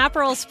 even an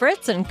Aperol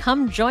Spritz and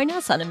come join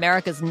us on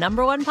America's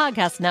 #1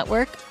 podcast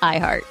network,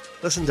 iHeart.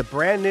 Listen to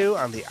Brand New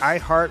on the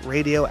iHeart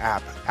Radio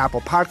app,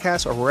 Apple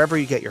Podcasts, or wherever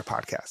you get your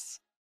podcasts.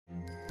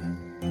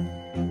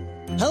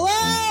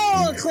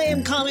 Hello,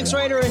 acclaimed comics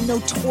writer and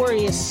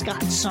notorious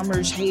Scott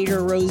Summers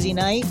hater, Rosie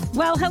Knight.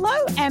 Well, hello,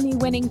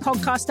 Emmy-winning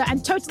podcaster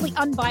and totally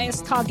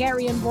unbiased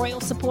Targaryen royal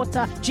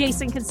supporter,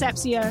 Jason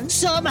Concepcion.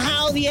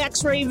 Somehow the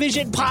X-Ray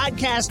Vision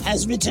podcast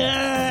has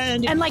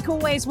returned. And like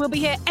always, we'll be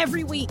here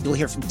every week. You'll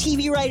hear from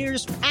TV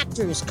writers,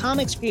 actors,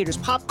 comics creators,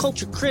 pop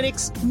culture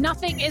critics.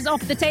 Nothing is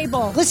off the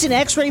table. Listen to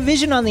X-Ray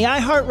Vision on the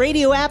iHeart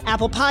Radio app,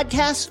 Apple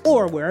Podcasts,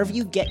 or wherever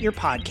you get your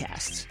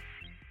podcasts.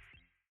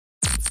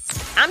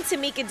 I'm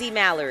Tamika D.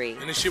 Mallory.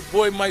 And it's your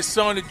boy, my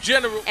son, the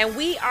General. And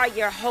we are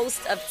your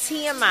hosts of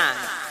TMI.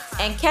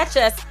 And catch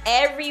us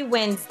every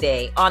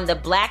Wednesday on the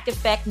Black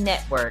Effect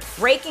Network,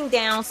 breaking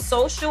down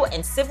social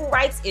and civil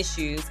rights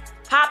issues,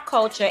 pop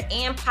culture,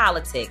 and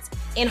politics,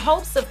 in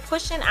hopes of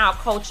pushing our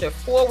culture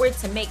forward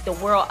to make the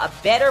world a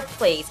better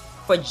place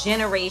for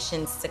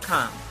generations to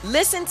come.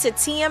 Listen to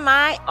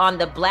TMI on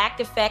the Black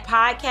Effect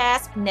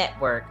Podcast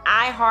Network,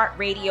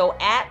 iHeartRadio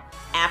app,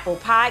 Apple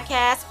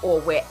Podcasts, or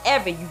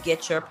wherever you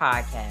get your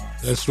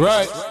podcasts. That's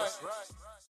right.